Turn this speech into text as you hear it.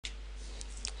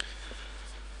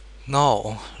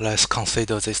Now let's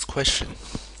consider this question.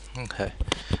 Okay,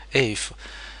 if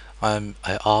I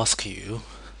ask you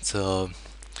the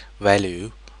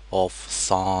value of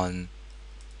sine,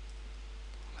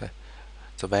 okay,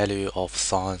 the value of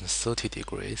sine 30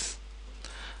 degrees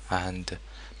and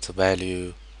the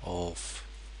value of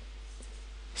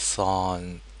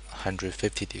sine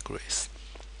 150 degrees.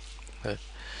 Okay,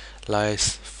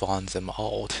 let's find them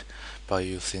out by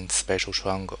using special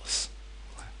triangles.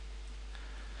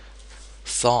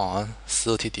 Sine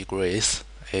 30 degrees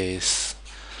is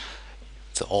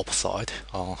the opposite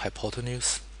on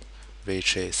hypotenuse,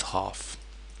 which is half.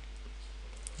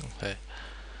 Okay.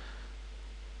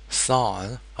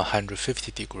 Sine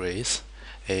 150 degrees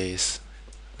is,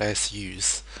 let's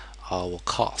use our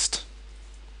cast,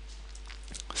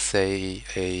 say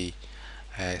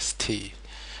AST,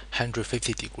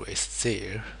 150 degrees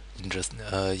there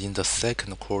in the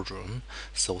second quadrant,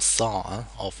 so sine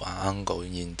of an angle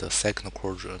in the second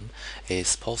quadrant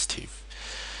is positive.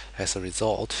 As a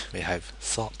result, we have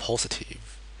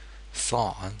positive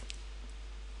sine,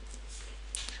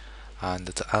 and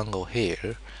the angle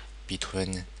here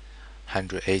between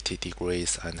 180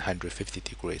 degrees and 150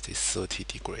 degrees is 30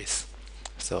 degrees.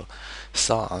 So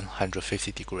sine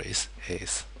 150 degrees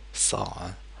is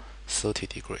sine 30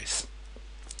 degrees,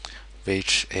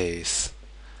 which is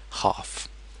half.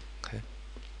 Okay.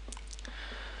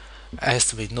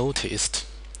 As we noticed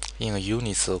in a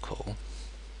unit circle,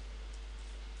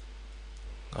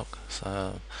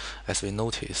 as we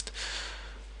noticed,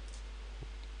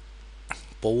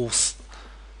 both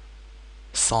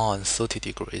sine 30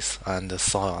 degrees and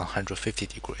sine 150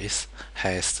 degrees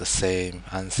has the same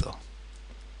answer.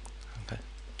 Okay.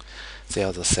 They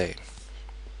are the same.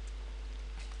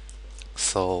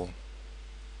 So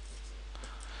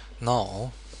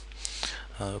now,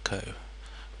 okay,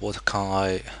 what can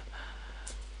I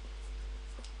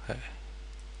okay,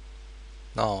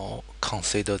 now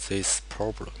consider this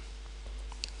problem.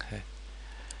 Okay.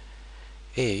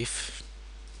 If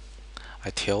I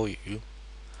tell you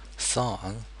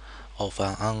sine of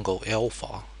an angle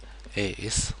alpha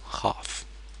is half,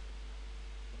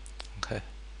 okay,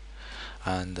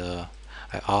 and I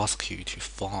ask you to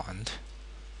find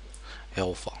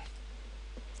alpha,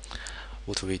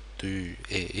 what we do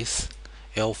is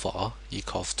alpha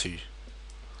equals to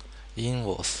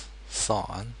inverse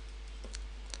sine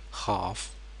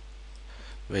half,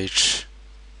 which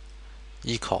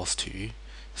equals to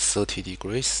 30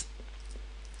 degrees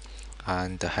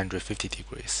and 150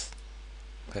 degrees.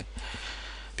 Okay,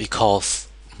 because,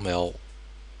 well,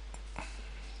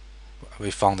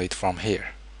 we found it from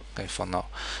here. Okay, for now,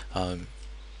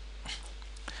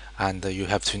 and you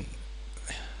have to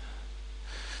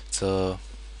the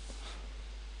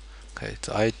okay.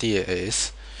 The idea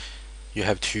is you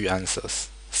have two answers,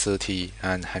 30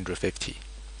 and 150.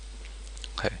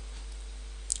 Okay,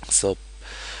 so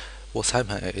what's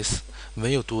happening is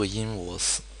when you do an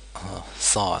inverse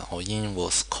sine or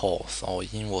inverse cos or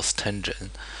inverse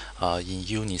tangent in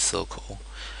unit circle,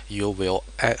 you will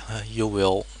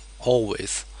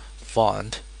always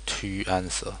find two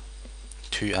answers.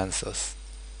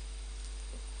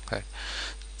 Okay,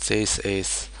 this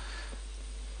is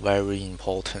very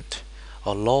important.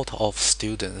 A lot of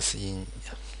students in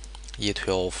year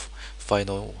 12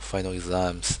 final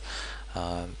exams,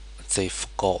 they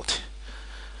forgot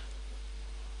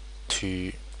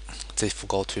to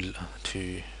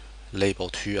to label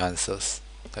two answers.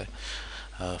 Okay,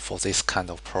 for this kind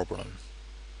of problem,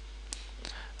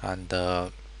 and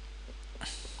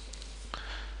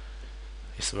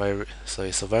it's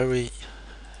a very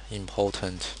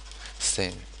important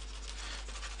thing.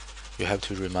 You have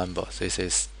to remember this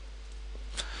is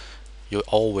you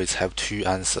always have two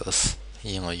answers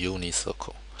in a unit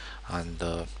circle, and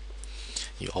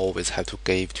you always have to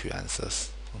give two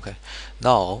answers. Okay,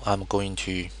 now I'm going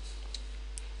to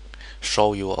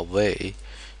show you a way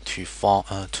to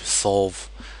solve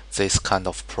this kind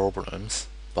of problems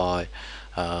by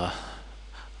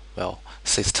well,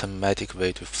 systematic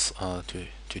way to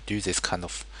do this kind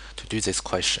of to do this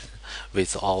question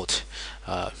without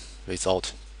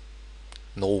without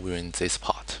knowing this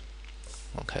part.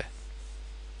 Okay.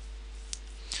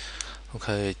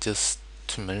 Okay, just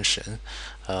to mention,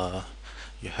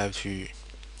 you have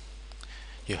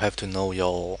to know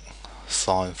your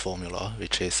sine formula,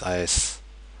 which is SOH,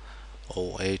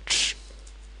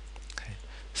 okay,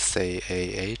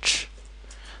 CAH,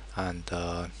 and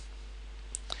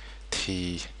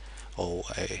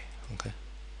TOA. Okay.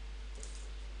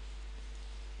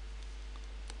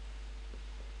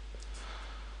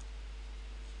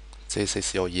 This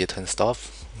is your year 10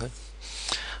 stuff. Okay.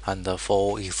 And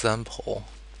for example,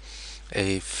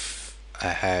 if I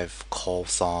have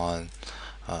cosine,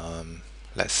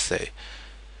 let's say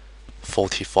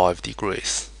 45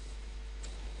 degrees,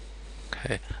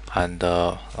 okay, and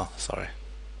sorry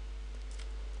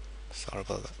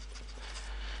about that.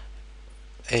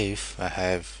 If I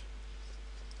have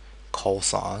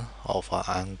cosine of an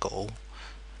angle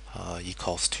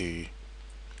equals to,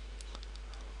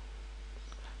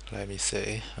 let me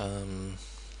say,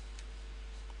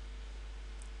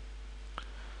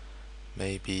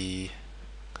 maybe,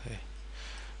 okay,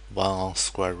 1 on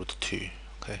square root 2,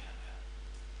 okay,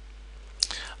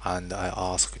 and I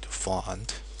ask you to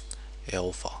find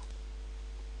alpha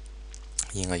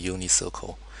in a unit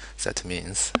circle. That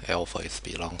means alpha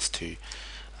belongs to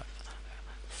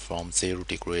from 0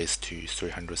 degrees to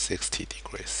 360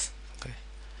 degrees. Okay.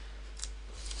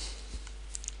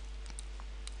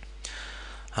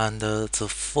 And the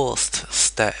first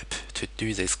step to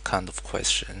do this kind of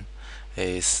question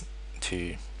is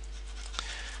to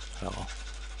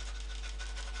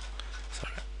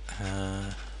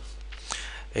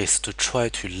try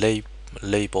to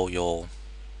label your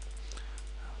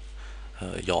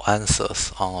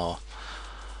answers on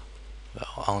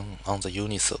the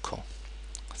unit circle.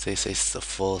 This is the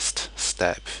first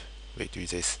step we do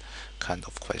this kind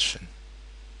of question.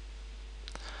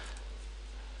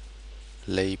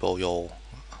 Label your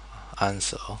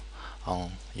answer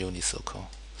on unit circle,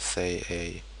 say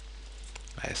a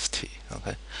st.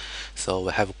 Okay, so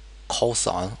we have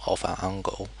cosine of an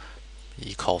angle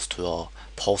equals to a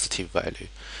positive value.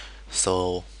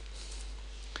 So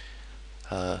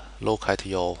look at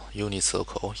your unit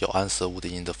circle. Your answer would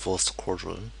be in the first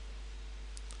quadrant.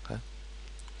 Okay,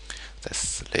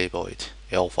 let's label it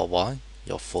alpha 1,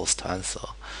 your first answer,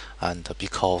 and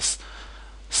because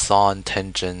sine,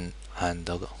 tangent, and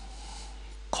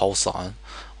cosine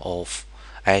of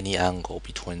any angle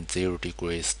between 0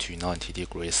 degrees to 90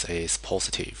 degrees is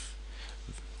positive.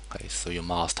 Okay, so you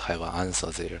must have an answer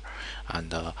there.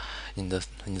 And in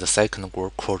the second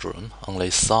quadrant,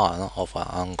 only sine of an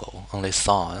angle, only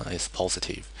sine is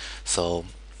positive. So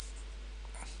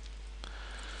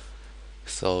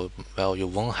well, you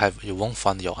won't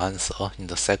find your answer in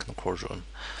the second quadrant.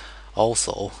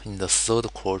 Also, in the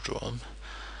third quadrant,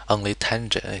 only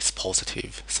tangent is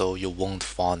positive, so you won't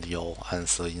find your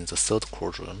answer in the third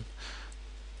quadrant.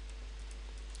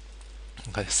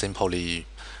 Okay, simply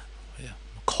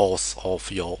cos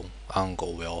of your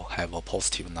angle will have a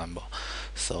positive number.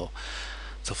 So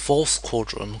the fourth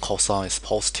quadrant cosine is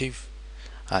positive,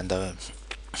 and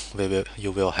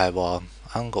you will have an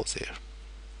angle there,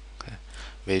 okay,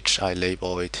 which I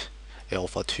label it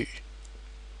alpha 2.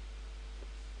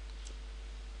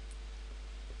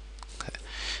 Okay.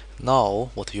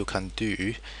 Now what you can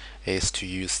do is to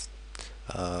use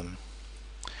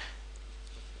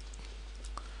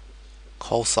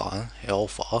cosine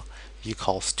alpha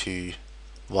equals to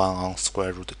 1 on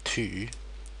square root 2,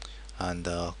 and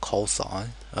alpha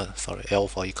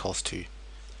equals to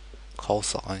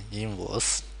cosine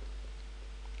inverse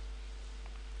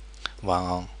 1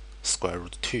 on square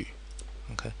root 2.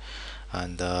 Okay,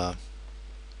 and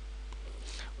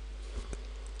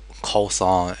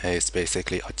cosine is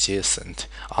basically adjacent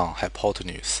on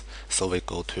hypotenuse, so we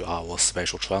go to our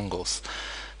special triangles.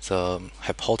 The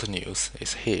hypotenuse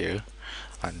is here,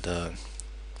 and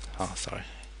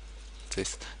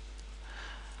this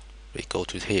we go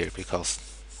to here because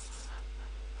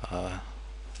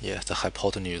the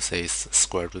hypotenuse is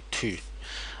square root 2,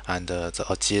 and the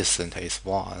adjacent is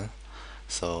 1,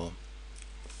 so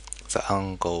the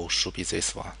angle should be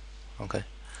this one. Okay,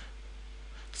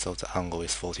 so the angle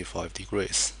is 45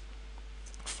 degrees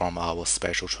from our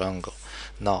special triangle.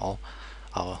 Now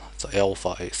the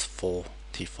alpha is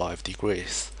 45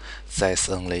 degrees. That's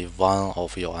only one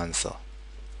of your answer.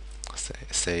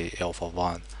 Say alpha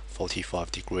 1,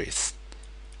 45 degrees.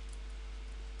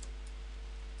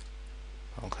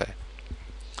 Okay.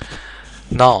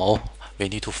 Now we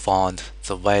need to find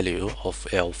the value of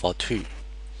alpha 2.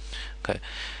 Okay.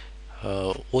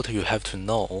 What you have to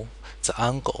know, the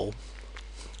angle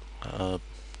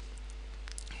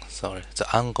the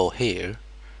angle here,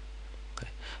 okay,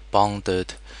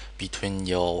 bounded between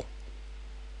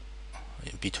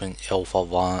alpha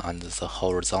 1 and the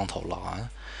horizontal line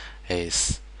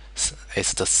is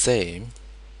the same.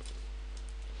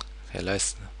 Okay,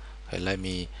 let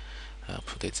me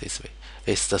put it this way.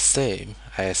 It's the same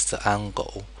as the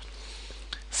angle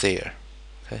there.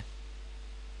 Okay,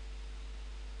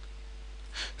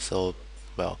 so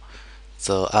well,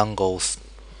 the angles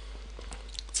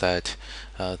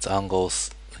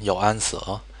your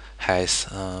answer has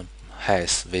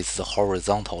with the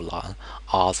horizontal line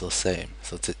are the same.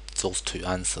 So those two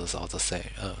answers are the same.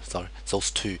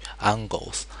 Those two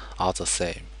angles are the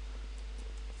same.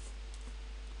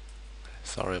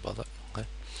 Sorry about that. Okay,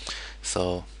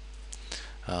 so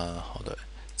hold on.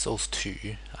 Those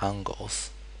two angles,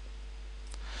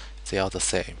 they are the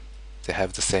same. They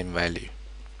have the same value.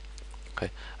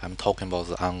 Okay, I'm talking about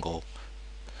the angle,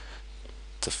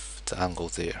 the angle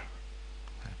there.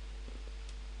 Okay.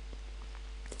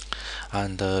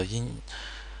 And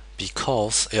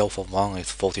because alpha 1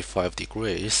 is 45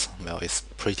 degrees, well, it's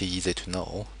pretty easy to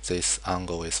know this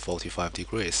angle is 45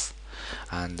 degrees.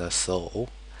 And so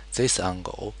this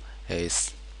angle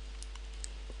is,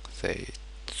 say,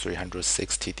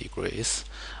 360 degrees,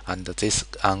 and this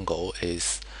angle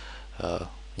is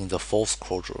in the fourth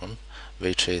quadrant,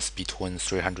 which is between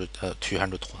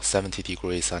 270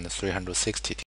 degrees and 360 degrees.